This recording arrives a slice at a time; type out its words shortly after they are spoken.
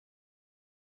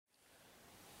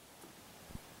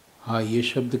हाँ, ये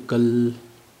शब्द कल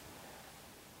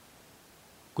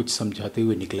कुछ समझाते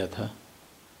हुए निकला था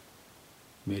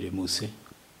मेरे मुंह से।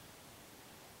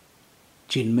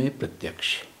 चिन्मय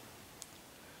प्रत्यक्ष,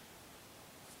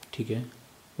 ठीक है,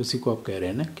 उसी को आप कह रहे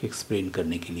हैं ना कि एक्सप्लेन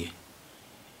करने के लिए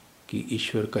कि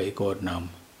ईश्वर का एक और नाम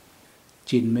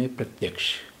चिन्मय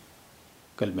प्रत्यक्ष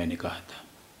कल मैंने कहा था।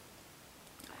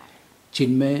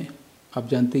 चिन्मय आप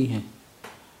जानते ही हैं,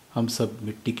 हम सब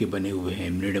मिट्टी के बने हुए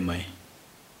हैं, मृण्मय।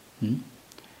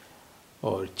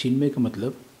 और चिन्मय का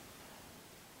मतलब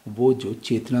वो जो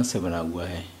चेतना से बना हुआ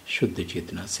है, शुद्ध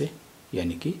चेतना से,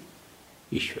 यानी कि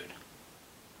ईश्वर।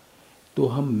 तो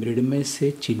हम मृण्मय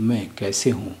से चिन्मय कैसे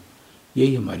हों,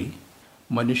 यही हमारी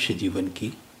मनुष्य जीवन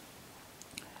की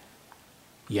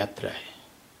यात्रा है,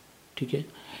 ठीक है।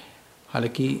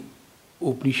 हालांकि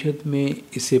उपनिषद में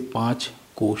इसे 5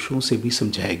 कोशों से भी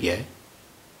समझाया गया है।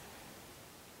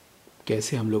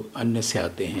 कैसे हम लोग अन्न से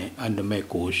आते हैं, अन्नमय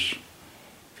कोश,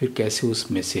 फिर कैसे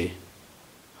उसमें से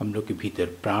हम लोग के भीतर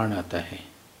प्राण आता है,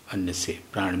 अन्न से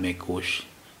प्राणमय कोश,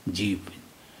 जीव,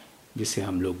 जिसे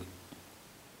हम लोग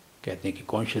कहते हैं कि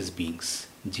कॉन्शियस बीइंग्स,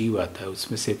 जीव आता है,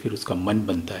 उसमें से फिर उसका मन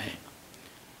बनता है।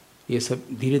 ये सब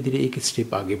धीरे धीरे एक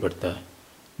स्टेप आगे बढ़ता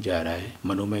जा रहा है,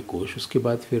 मनोमय कोश, उसके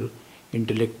बाद फिर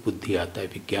इंटेलेक्ट बुद्धि आता है,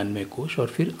 विज्ञानमय कोश, और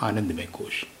फिर आनंदमय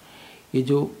कोश। ये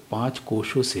जो 5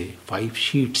 कोशों से, 5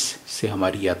 शीट्स से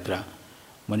हमारी यात्रा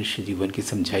मनुष्य जीवन की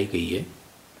समझाई गई है,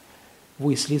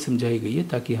 वो इसलिए समझाई गई है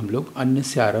ताकि हम लोग अन्न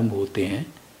से आरंभ होते हैं,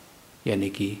 यानी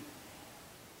कि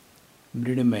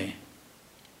मृण्मय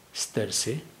स्तर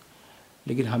से,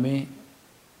 लेकिन हमें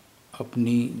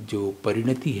अपनी जो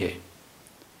परिणति है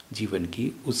जीवन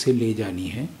की, उसे ले जानी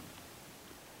है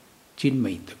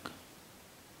चिन्मयी तक,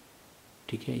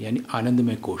 ठीक है, यानी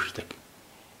आनंदमय कोश तक।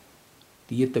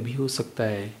 तो ये तभी हो सकता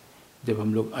है जब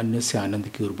हम लोग अन्न से आनंद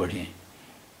की ओर बढ़ें,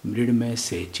 मृण्मय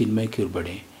से चिन्मय की ओर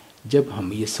बढ़ें, जब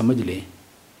हम ये समझ लें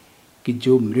कि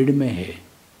जो मृण्मय है,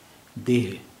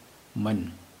 देह, मन,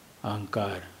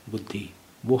 अहंकार, बुद्धि,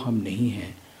 वो हम नहीं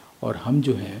हैं, और हम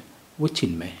जो हैं वो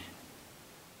चिन्मय हैं।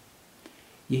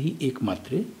 यही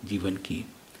एकमात्र जीवन की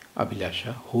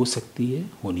अभिलाषा हो सकती है,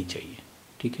 होनी चाहिए,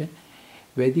 ठीक है।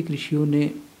 वैदिक ऋषियों ने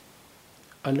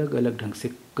अलग अलग ढंग से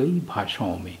कई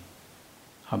भाषाओं में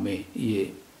हमें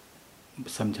ये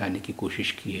समझाने की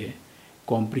कोशिश की है,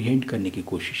 कॉम्प्रिहेंड करने की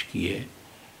कोशिश की है।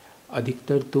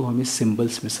 अधिकतर तो हमें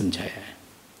सिंबल्स में समझाया है,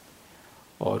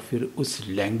 और फिर उस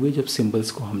लैंग्वेज ऑफ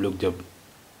सिंबल्स को हम लोग जब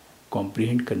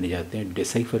कॉम्प्रिहेंड करने जाते हैं,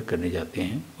 डिसाइफर करने जाते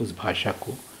हैं उस भाषा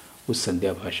को, उस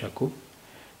संध्या भाषा को,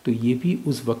 तो ये भी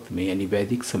उस वक्त में, यानी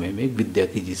वैदिक समय में, एक विद्या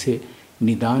थी जिसे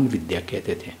निदान विद्या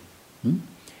कहते थे,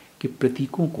 कि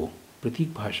प्रतीकों को,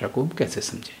 प्रतीक भाषा को हम कैसे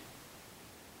समझें।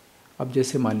 अब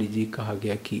जैसे मान लीजिए कहा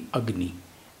गया कि अग्नि,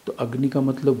 तो अग्नि का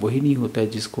मतलब वही नहीं होता है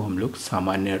जिसको हम लोग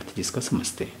सामान्य अर्थ जिसका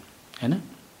समझते हैं, है ना।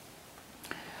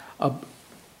 अब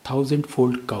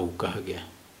 1000-fold काऊ कहा गया,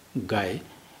 गाय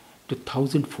जो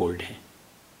 1000-fold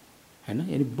है ना,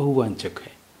 यानी बहुवांचक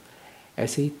है।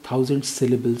 ऐसे ही 1000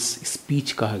 syllables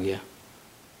स्पीच कहा गया।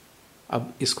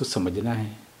 अब इसको समझना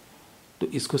है, तो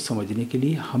इसको समझने के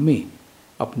लिए हमें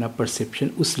अपना परसेप्शन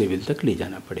उस लेवल तक ले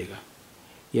जाना पड़ेगा,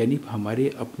 यानी हमारे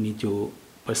अपनी जो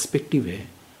पर्सपेक्टिव है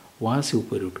वहाँ से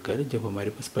ऊपर उठकर जब हमारे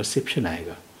पास परसेप्शन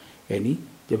आएगा, यानी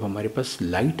जब हमारे पास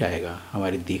लाइट आएगा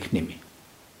हमारे देखने में,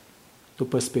 तो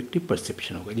पर्सपेक्टिव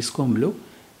परसेप्शन होगा, जिसको हम लोग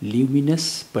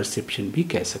ल्यूमिनस परसेप्शन भी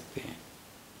कह सकते हैं।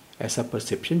 ऐसा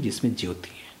परसेप्शन जिसमें ज्योति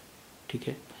है, ठीक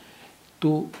है।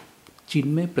 तो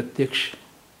चिन्मय प्रत्यक्ष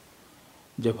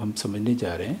जब हम समझने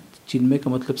जा रहे हैं, चिन्मय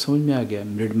का मतलब समझ में आ गया,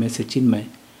 मृण्मय से चिन्मय,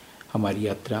 हमारी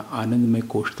यात्रा आनंदमय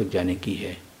कोश तक जाने की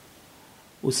है,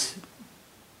 उस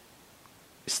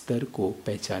स्तर को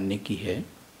पहचानने की है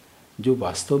जो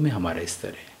वास्तव में हमारा स्तर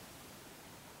है।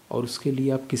 और उसके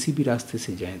लिए आप किसी भी रास्ते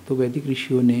से जाएं, तो वैदिक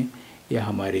ऋषियों ने या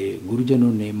हमारे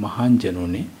गुरुजनों ने, महान जनों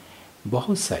ने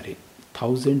बहुत सारे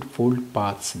 1000-fold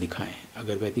पाथ्स दिखाएं,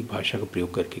 अगर वैदिक भाषा का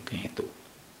प्रयोग करके कहें तो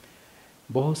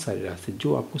बहुत सारे रास्ते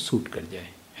जो आपको सूट कर जाए,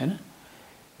 है ना।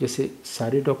 जैसे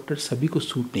सारे डॉक्टर सभी को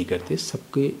सूट नहीं करते,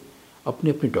 सबके अपने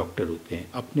अपने डॉक्टर होते हैं,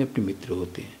 अपने अपने मित्र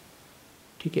होते हैं,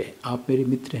 ठीक है। आप मेरे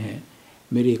मित्र हैं,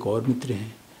 मेरे एक और मित्र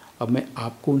हैं, अब मैं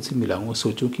आपको उनसे मिलाऊंगा,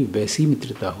 सोचो कि वैसी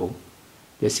मित्रता हो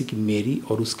जैसे कि मेरी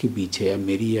और उसके बीच है, या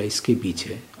मेरी या इसके बीच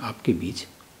है, आपके बीच,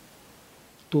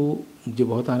 तो मुझे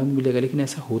बहुत आनंद मिलेगा। लेकिन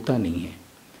ऐसा होता नहीं है,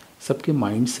 सबके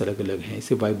माइंड्स अलग अलग हैं,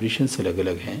 इससे वाइब्रेशंस अलग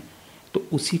अलग हैं, तो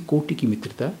उसी कोटि की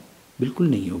मित्रता बिल्कुल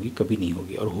नहीं होगी, कभी नहीं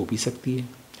होगी, और हो भी सकती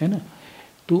है ना।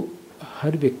 तो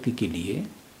हर व्यक्ति के लिए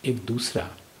एक दूसरा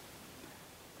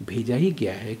भेजा ही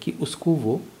गया है कि उसको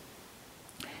वो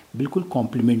बिल्कुल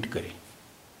कॉम्प्लीमेंट करे,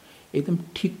 एकदम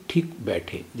ठीक ठीक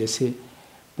बैठे। जैसे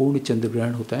पूर्ण चंद्र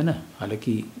ग्रहण होता है ना,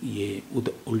 हालांकि ये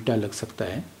उल्टा लग सकता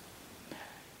है,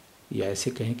 या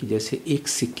ऐसे कहें कि जैसे एक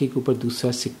सिक्के के ऊपर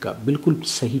दूसरा सिक्का बिल्कुल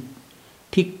सही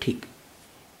ठीक ठीक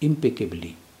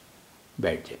इम्पेकेबली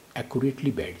बैठ जाए,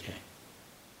 एक्यूरेटली बैठ जाए,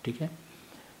 ठीक है।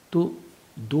 तो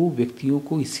दो व्यक्तियों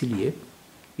को इसीलिए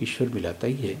ईश्वर मिलाता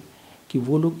ही है कि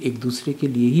वो लोग एक दूसरे के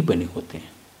लिए ही बने होते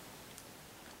हैं।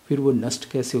 फिर वो नष्ट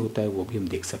कैसे होता है वो भी हम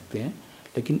देख सकते हैं,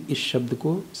 लेकिन इस शब्द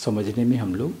को समझने में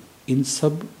हम लोग इन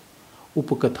सब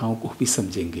उपकथाओं को भी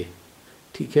समझेंगे,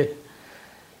 ठीक है।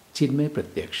 चिन्मय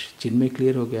प्रत्यक्ष, चिन्मय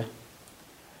क्लियर हो गया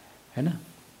है ना।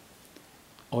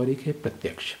 और एक है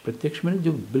प्रत्यक्ष, प्रत्यक्ष में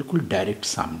जो बिल्कुल डायरेक्ट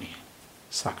सामने है,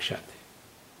 साक्षात है,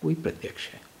 वही प्रत्यक्ष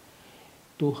है।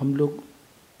 तो हम लोग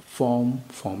फॉर्म,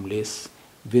 फॉर्मलेस,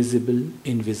 विजिबल,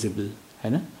 इनविजिबल, है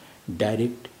ना,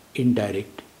 डायरेक्ट,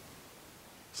 इनडायरेक्ट,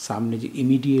 सामने जो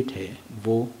इमीडिएट है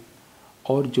वो,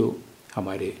 और जो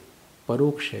हमारे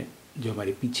परोक्ष है, जो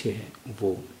हमारे पीछे है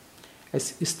वो,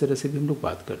 ऐसे इस तरह से भी हम लोग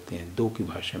बात करते हैं दो की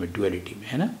भाषा में, ड्युअलिटी में,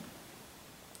 है ना।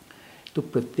 तो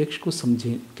प्रत्यक्ष को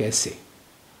समझें कैसे।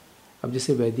 अब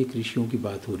जैसे वैदिक ऋषियों की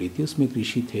बात हो रही थी, उसमें एक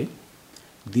ऋषि थे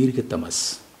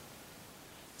दीर्घतमस।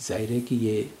 जाहिर है कि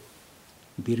ये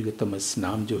दीर्घतमस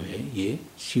नाम जो है ये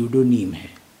स्यूडोनीम है।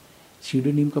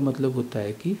 स्यूडोनीम का मतलब होता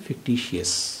है कि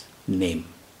फिक्टिशियस नेम।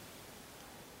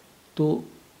 तो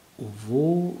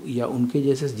वो या उनके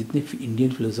जैसे जितने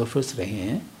इंडियन फिलोसोफर्स रहे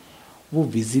हैं वो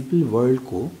विजिबल वर्ल्ड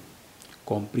को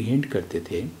कॉम्प्रिहेंड करते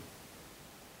थे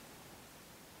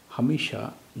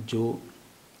हमेशा, जो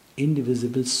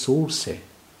इनविजिबल सोर्स है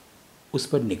उस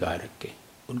पर निगाह रख के,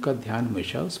 उनका ध्यान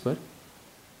हमेशा उस पर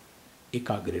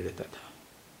एकाग्र रहता था।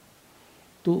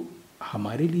 तो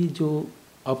हमारे लिए जो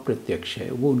अप्रत्यक्ष है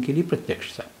वो उनके लिए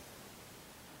प्रत्यक्ष था।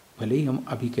 भले ही हम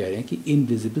अभी कह रहे हैं कि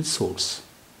इनविजिबल सोर्स,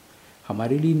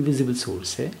 हमारे लिए इनविजिबल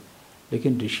सोर्स है,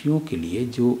 लेकिन ऋषियों के लिए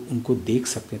जो उनको देख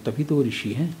सकते हैं तभी तो वो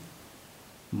ऋषि हैं।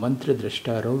 मंत्र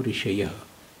दृष्टा रव ऋषयः,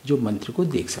 जो मंत्र को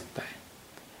देख सकता है।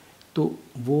 तो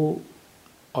वो,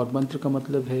 और मंत्र का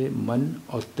मतलब है मन,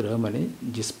 और त्र मने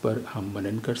जिस पर हम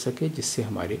मनन कर सके, जिससे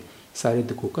हमारे सारे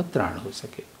दुखों का त्राण हो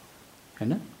सके, है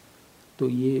ना। तो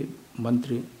ये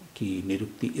मंत्र की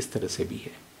निरुक्ति इस तरह से भी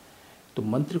है। तो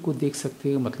मंत्र को देख सकते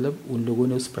हैं मतलब उन लोगों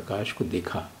ने उस प्रकाश को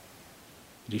देखा,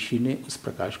 ऋषि ने उस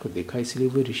प्रकाश को देखा, इसलिए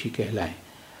वो ऋषि कहलाएं।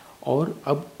 और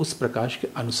अब उस प्रकाश के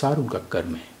अनुसार उनका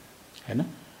कर्म है ना,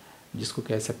 जिसको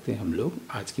कह सकते हैं हम लोग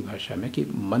आज की भाषा में कि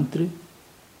मंत्र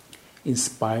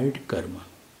इंस्पायर्ड कर्म,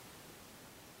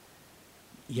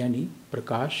 यानी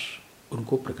प्रकाश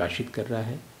उनको प्रकाशित कर रहा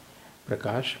है,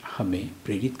 प्रकाश हमें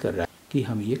प्रेरित कर रहा है कि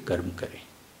हम ये कर्म करें।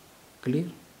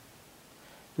 क्लियर।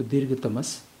 तो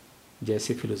दीर्घतमस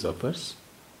जैसे फिलोसोफर्स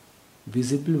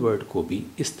विजिबल वर्ल्ड को भी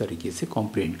इस तरीके से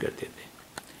कॉम्प्रिहेंड करते थे।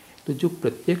 तो जो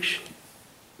प्रत्यक्ष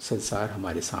संसार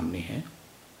हमारे सामने है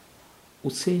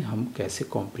उसे हम कैसे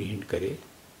कॉम्प्रिहेंड करें,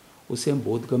 उसे हम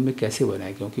बोधगम्य कैसे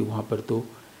बनाएं, क्योंकि वहाँ पर तो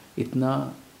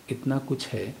इतना कुछ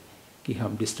है कि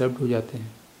हम डिस्टर्ब हो जाते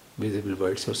हैं विजिबल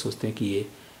वर्ल्ड से और सोचते हैं कि ये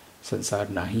संसार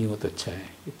ना ही हो तो अच्छा है,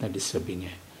 इतना डिस्टर्बिंग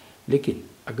है। लेकिन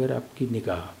अगर आपकी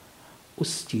निगाह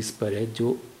उस चीज़ पर है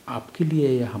जो आपके लिए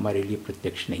या हमारे लिए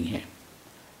प्रत्यक्ष नहीं है,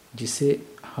 जिसे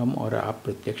हम और आप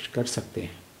प्रत्यक्ष कर सकते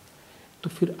हैं, तो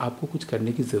फिर आपको कुछ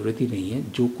करने की ज़रूरत ही नहीं है।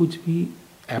 जो कुछ भी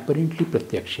एपरेंटली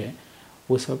प्रत्यक्ष है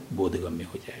वो सब बोधगम्य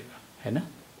हो जाएगा, है ना।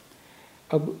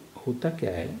 अब होता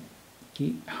क्या है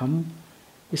कि हम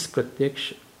इस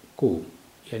प्रत्यक्ष को,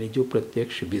 यानी जो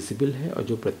प्रत्यक्ष विजिबल है और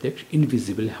जो प्रत्यक्ष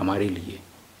इनविजिबल है हमारे लिए,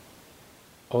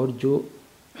 और जो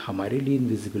हमारे लिए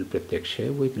इनविजिबल प्रत्यक्ष है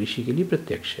वो एक ऋषि के लिए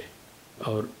प्रत्यक्ष है।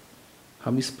 और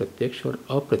हम इस प्रत्यक्ष और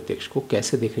अप्रत्यक्ष को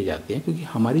कैसे देखे जाते हैं, क्योंकि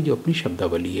हमारी जो अपनी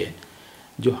शब्दावली है,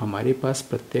 जो हमारे पास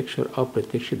प्रत्यक्ष और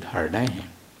अप्रत्यक्ष धारणाएं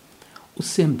हैं,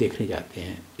 उससे हम देखने जाते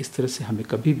हैं। इस तरह से हमें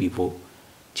कभी भी वो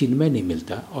चिन्मय नहीं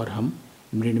मिलता और हम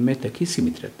मृण्मय तक ही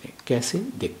सीमित रहते हैं। कैसे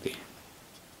देखते हैं,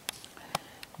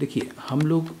 देखिए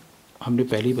हमने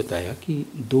पहले ही बताया कि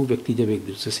दो व्यक्ति जब एक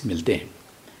दूसरे से मिलते हैं,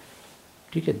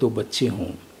 ठीक है, दो बच्चे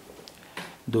हों,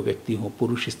 दो व्यक्ति हों,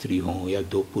 पुरुष स्त्री हों, या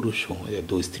दो पुरुष हों या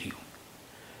दो स्त्री हों,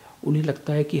 उन्हें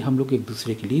लगता है कि हम लोग एक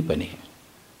दूसरे के लिए बने हैं।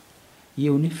 ये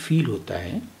उन्हें फील होता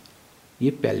है,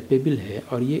 ये पैल्पेबल है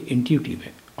और ये इंट्यूटिव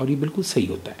है और ये बिल्कुल सही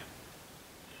होता है।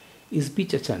 इस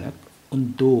बीच अचानक उन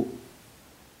दो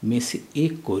में से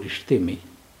एक को रिश्ते में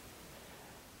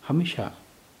हमेशा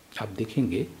आप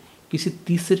देखेंगे किसी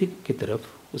तीसरे की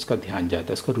तरफ उसका ध्यान जाता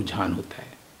है, उसका रुझान होता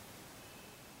है,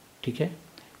 ठीक है।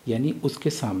 यानी उसके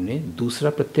सामने दूसरा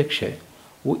प्रत्यक्ष है,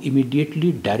 वो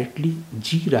इमीडिएटली डायरेक्टली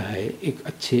जी रहा है एक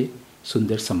अच्छे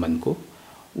सुंदर संबंध को,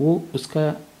 वो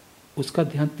उसका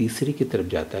ध्यान तीसरे की तरफ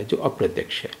जाता है जो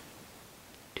अप्रत्यक्ष है,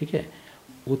 ठीक है।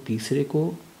 वो तीसरे को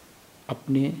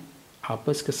अपने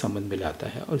आपस के संबंध में लाता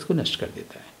है और इसको नष्ट कर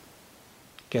देता है।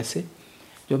 कैसे?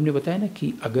 जो हमने बताया ना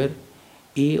कि अगर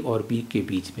ए और बी के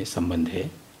बीच में संबंध है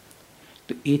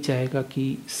तो ए चाहेगा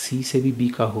कि सी से भी बी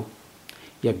का हो,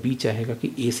 या बी चाहेगा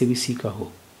कि ए से भी सी का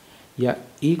हो, या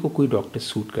ए को कोई डॉक्टर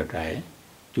सूट कर रहा है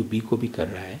जो बी को भी कर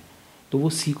रहा है तो वो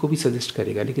सी को भी सजेस्ट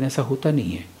करेगा, लेकिन ऐसा होता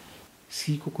नहीं है।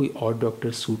 सी को कोई और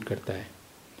डॉक्टर सूट करता है।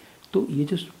 तो ये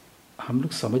जो हम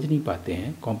लोग समझ नहीं पाते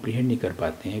हैं, कॉम्प्रिहेंड नहीं कर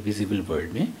पाते हैं विजिबल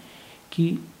वर्ल्ड में कि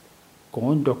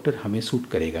कौन डॉक्टर हमें सूट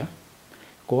करेगा,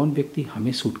 कौन व्यक्ति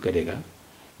हमें सूट करेगा,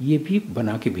 ये भी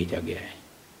बना के भेजा गया है।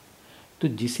 तो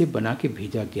जिसे बना के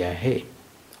भेजा गया है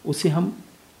उसे हम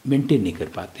मेंटेन नहीं कर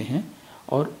पाते हैं,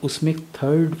 और उसमें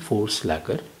थर्ड फोर्स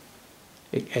लाकर,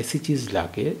 एक ऐसी चीज़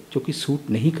लाके जो कि सूट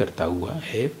नहीं करता हुआ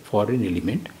है, फॉरेन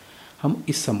एलिमेंट, हम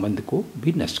इस संबंध को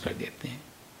भी नष्ट कर देते हैं।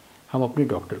 हम अपने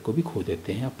डॉक्टर को भी खो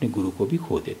देते हैं, अपने गुरु को भी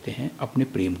खो देते हैं, अपने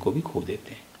प्रेम को भी खो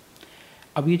देते हैं।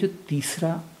 अब ये जो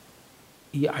तीसरा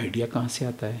ये आइडिया कहाँ से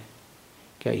आता है?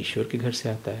 क्या ईश्वर के घर से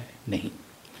आता है? नहीं।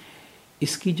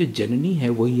 इसकी जो जननी है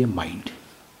वही है माइंड।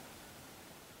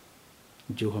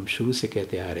 जो हम शुरू से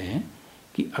कहते आ रहे हैं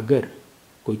कि अगर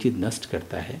कोई चीज़ नष्ट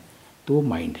करता है तो वो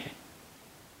माइंड है।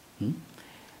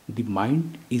 The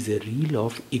mind is a reel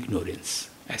of ignorance,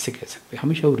 ऐसे कह सकते हैं।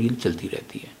 हमेशा वो रील चलती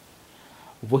रहती है।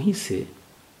 वहीं से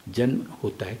जन्म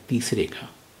होता है तीसरे का,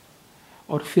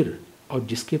 और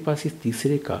जिसके पास इस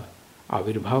तीसरे का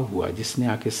आविर्भाव हुआ, जिसने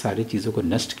आके सारी चीज़ों को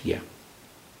नष्ट किया,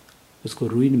 उसको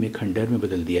रूइन में, खंडर में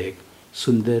बदल दिया, एक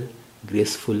सुंदर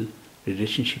ग्रेसफुल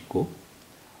रिलेशनशिप को।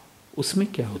 उसमें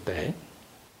क्या होता है,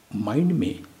 माइंड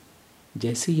में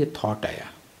जैसे ये थॉट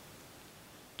आया,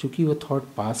 चूँकि वो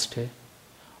थॉट पास्ट है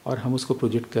और हम उसको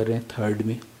प्रोजेक्ट कर रहे हैं थर्ड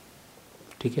में,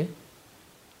 ठीक है,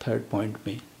 थर्ड पॉइंट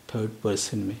में, थर्ड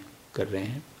पर्सन में कर रहे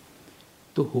हैं,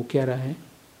 तो हो क्या रहा है,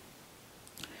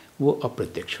 वो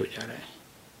अप्रत्यक्ष हो जा रहा है।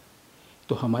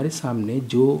 तो हमारे सामने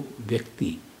जो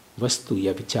व्यक्ति, वस्तु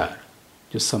या विचार,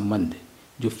 जो संबंध,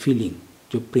 जो फीलिंग,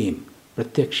 जो प्रेम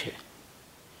प्रत्यक्ष है,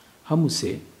 हम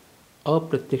उसे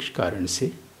अप्रत्यक्ष कारण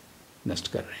से नष्ट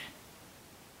कर रहे हैं।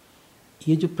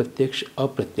 ये जो प्रत्यक्ष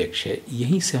अप्रत्यक्ष है,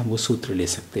 यहीं से हम वो सूत्र ले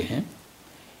सकते हैं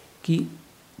कि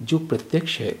जो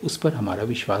प्रत्यक्ष है उस पर हमारा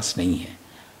विश्वास नहीं है।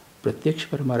 प्रत्यक्ष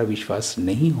पर हमारा विश्वास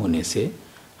नहीं होने से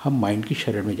हम माइंड की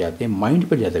शरण में जाते हैं। माइंड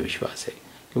पर ज़्यादा विश्वास है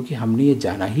क्योंकि हमने ये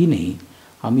जाना ही नहीं,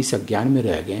 हम इस अज्ञान में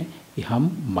रह गए कि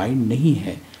हम माइंड नहीं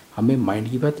है, हमें माइंड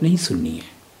की बात नहीं सुननी है।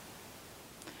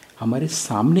 हमारे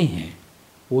सामने है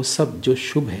वो सब जो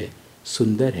शुभ है,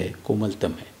 सुंदर है,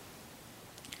 कोमलतम है।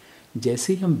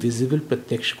 जैसे ही हम विजिबल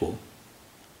प्रत्यक्ष को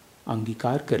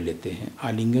अंगीकार कर लेते हैं,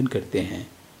 आलिंगन करते हैं,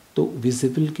 तो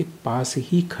विजिबल के पास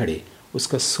ही खड़े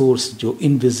उसका सोर्स, जो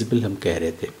इनविजिबल हम कह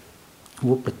रहे थे,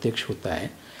 वो प्रत्यक्ष होता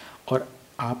है। और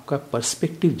आपका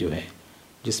पर्सपेक्टिव जो है,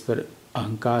 जिस पर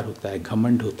अहंकार होता है,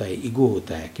 घमंड होता है, ईगो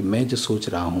होता है कि मैं जो सोच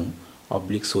रहा हूँ,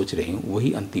 ऑब्लिक सोच रही हूँ,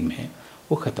 वही अंतिम है,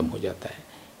 वो ख़त्म हो जाता है।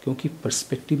 क्योंकि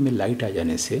पर्सपेक्टिव में लाइट आ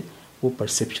जाने से वो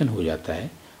परसेप्शन हो जाता है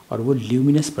और वो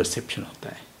ल्यूमिनस परसेप्शन होता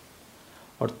है।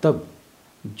 और तब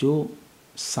जो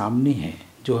सामने है,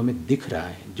 जो हमें दिख रहा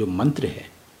है, जो मंत्र है,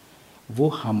 वो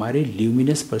हमारे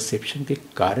ल्यूमिनस परसेप्शन के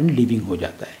कारण लिविंग हो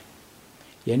जाता है।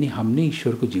 यानी हमने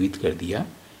ईश्वर को जीवित कर दिया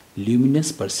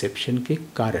ल्यूमिनस परसेप्शन के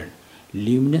कारण।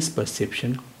 ल्यूमिनस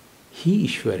परसेप्शन ही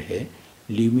ईश्वर है।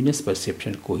 ल्यूमिनस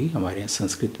परसेप्शन को ही हमारे यहाँ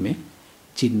संस्कृत में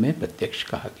चिन्मय प्रत्यक्ष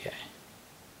कहा गया है।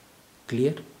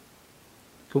 क्लियर?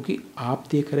 क्योंकि आप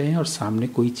देख रहे हैं और सामने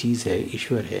कोई चीज़ है,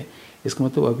 ईश्वर है, इसका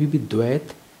मतलब अभी भी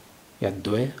द्वैत या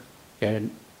द्वय या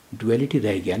डुअलिटी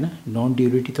रह गया ना। नॉन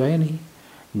ड्यूअलिटी तो आया नहीं।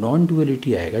 नॉन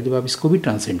डुअलिटी आएगा जब आप इसको भी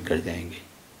ट्रांसेंड कर जाएंगे,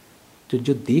 तो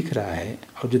जो देख रहा है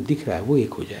और जो दिख रहा है वो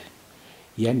एक हो जाए।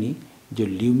 यानी जो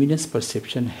ल्यूमिनस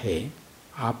परसेप्शन है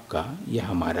आपका या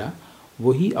हमारा,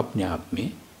 वही अपने आप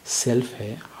में सेल्फ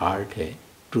है, हार्ट है,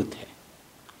 ट्रुथ है,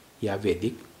 या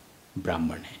वैदिक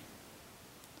ब्राह्मण है।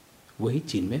 वही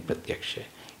चिन्मय प्रत्यक्ष है।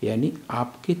 यानी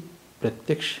आपके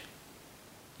प्रत्यक्ष,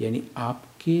 यानी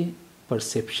आपके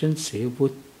परसेप्शन से वो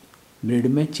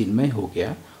मृण्मय चिन्मय हो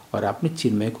गया और आपने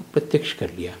चिन्मय को प्रत्यक्ष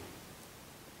कर लिया।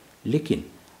 लेकिन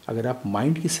अगर आप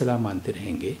माइंड की सलाह मानते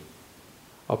रहेंगे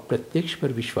और प्रत्यक्ष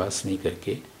पर विश्वास नहीं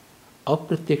करके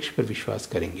अप्रत्यक्ष पर विश्वास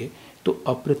करेंगे, तो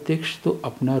अप्रत्यक्ष तो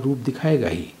अपना रूप दिखाएगा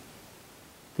ही,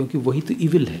 क्योंकि वही तो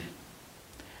इविल है।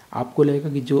 आपको लगेगा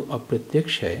कि जो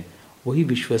अप्रत्यक्ष है वही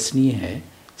विश्वसनीय है,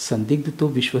 संदिग्ध तो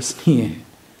विश्वसनीय है।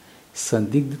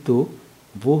 संदिग्ध तो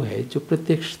वो है जो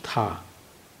प्रत्यक्ष था,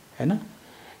 है ना।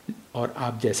 और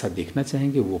आप जैसा देखना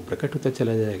चाहेंगे वो प्रकट होता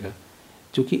चला जाएगा,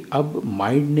 क्योंकि अब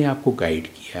माइंड ने आपको गाइड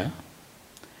किया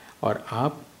और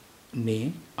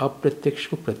आपने अप्रत्यक्ष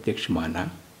को प्रत्यक्ष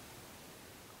माना,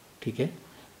 ठीक है।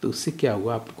 तो उससे क्या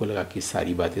हुआ, आपको लगा कि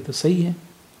सारी बातें तो सही हैं,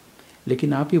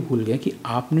 लेकिन आप ये भूल गए कि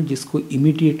आपने जिसको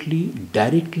इमीडिएटली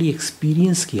डायरेक्टली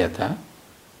एक्सपीरियंस किया था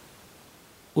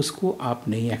उसको आप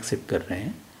नहीं एक्सेप्ट कर रहे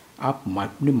हैं। आप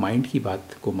अपने माइंड की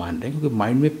बात को मान रहे हैं, क्योंकि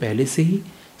माइंड में पहले से ही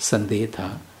संदेह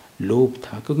था, लोभ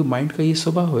था, क्योंकि माइंड का ये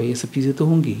स्वभाव है, ये सब चीज़ें तो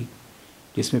होंगी ही,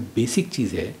 जिसमें बेसिक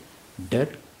चीज़ है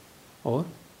डर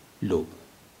और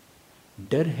लोभ।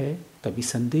 डर है तभी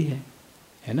संदेह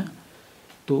है ना।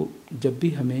 तो जब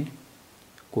भी हमें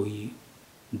कोई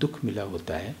दुख मिला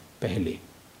होता है पहले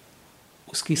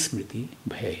उसकी स्मृति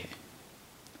भय है,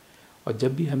 और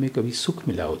जब भी हमें कभी सुख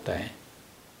मिला होता है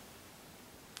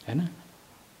ना,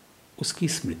 उसकी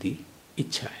स्मृति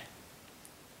इच्छा है।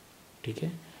 ठीक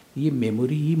है, ये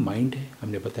मेमोरी ही माइंड है।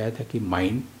 हमने बताया था कि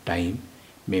mind, time,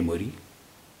 memory,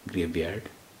 graveyard,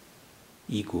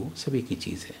 ego सब एक ही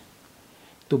चीज़ है।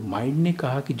 तो माइंड ने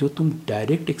कहा कि जो तुम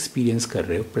डायरेक्ट एक्सपीरियंस कर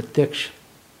रहे हो, प्रत्यक्ष,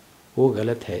 वो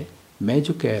गलत है, मैं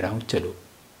जो कह रहा हूँ चलो,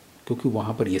 क्योंकि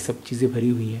वहाँ पर ये सब चीज़ें भरी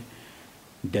हुई हैं,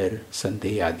 डर,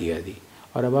 संदेह आदि आदि।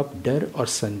 और अब आप डर और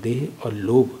संदेह और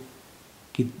लोभ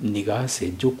की निगाह से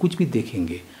जो कुछ भी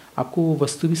देखेंगे, आपको वो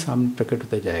वस्तु भी सामने प्रकट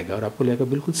होता जाएगा और आपको लगेगा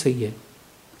बिल्कुल सही है।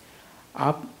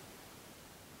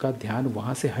 आपका ध्यान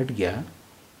वहाँ से हट गया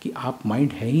कि आप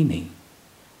माइंड है ही नहीं,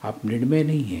 आप निर्णय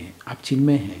नहीं हैं, आप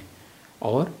चिन्मय हैं,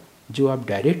 और जो आप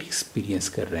डायरेक्ट एक्सपीरियंस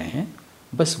कर रहे हैं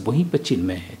बस वहीं पर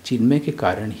चिन्मय है। चिन्मय के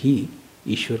कारण ही,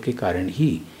 ईश्वर के कारण ही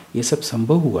ये सब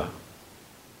संभव हुआ।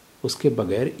 उसके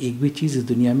बगैर एक भी चीज़ इस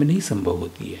दुनिया में नहीं संभव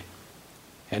होती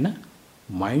है ना।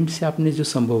 माइंड से आपने जो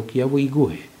संभव किया वो ईगो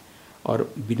है,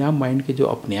 और बिना माइंड के जो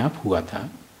अपने आप हुआ था,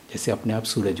 जैसे अपने आप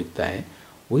सूरज उगता है,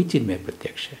 वही चिन्मय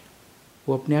प्रत्यक्ष है,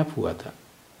 वो अपने आप हुआ था।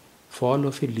 फॉल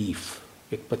ऑफ ए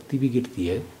लीफ, एक पत्ती भी गिरती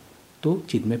है तो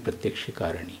चिन्मय प्रत्यक्ष के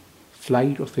कारण ही।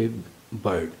 फ्लाइट ऑफ ए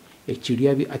बर्ड, एक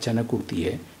चिड़िया भी अचानक उड़ती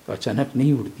है तो अचानक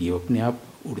नहीं उड़ती है, वो अपने आप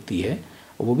उड़ती है,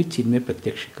 और वो भी चिन्मय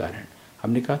प्रत्यक्ष के कारण।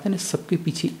 हमने कहा था ना, सबके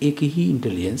पीछे एक ही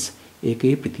इंटेलिजेंस, एक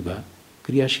ही प्रतिभा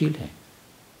क्रियाशील है,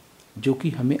 जो कि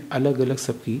हमें अलग अलग,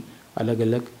 सबकी अलग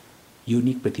अलग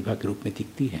यूनिक प्रतिभा के रूप में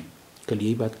दिखती है। कल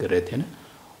यही बात कर रहे थे ना।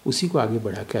 उसी को आगे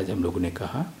बढ़ा के आज हम लोगों ने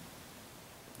कहा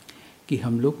कि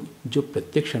हम लोग जो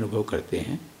प्रत्यक्ष अनुभव करते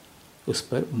हैं उस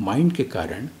पर माइंड के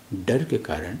कारण, डर के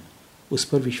कारण उस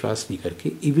पर विश्वास नहीं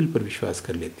करके इविल पर विश्वास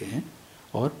कर लेते हैं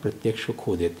और प्रत्यक्ष को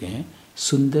खो देते हैं,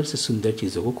 सुंदर से सुंदर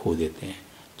चीज़ों को खो देते हैं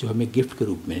जो हमें गिफ्ट के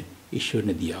रूप में ईश्वर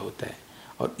ने दिया होता है।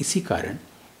 और इसी कारण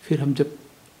फिर हम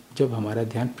जब हमारा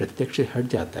ध्यान प्रत्यक्ष से हट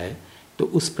जाता है तो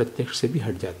उस प्रत्यक्ष से भी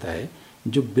हट जाता है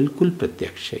जो बिल्कुल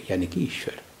प्रत्यक्ष है, यानी कि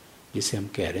ईश्वर, जिसे हम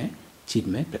कह रहे हैं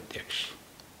चिन्मय प्रत्यक्ष।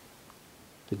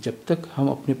 तो जब तक हम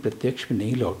अपने प्रत्यक्ष में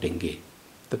नहीं लौटेंगे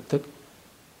तब तक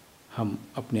हम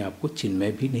अपने आप को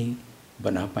चिन्मय भी नहीं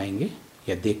बना पाएंगे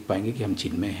या देख पाएंगे कि हम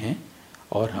चिन्मय हैं,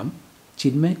 और हम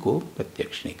चिन्मय को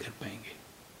प्रत्यक्ष नहीं कर पाएंगे।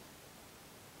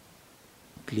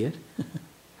 क्लियर?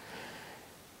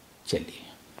 चलिए,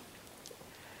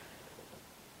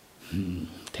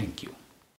 थैंक यू।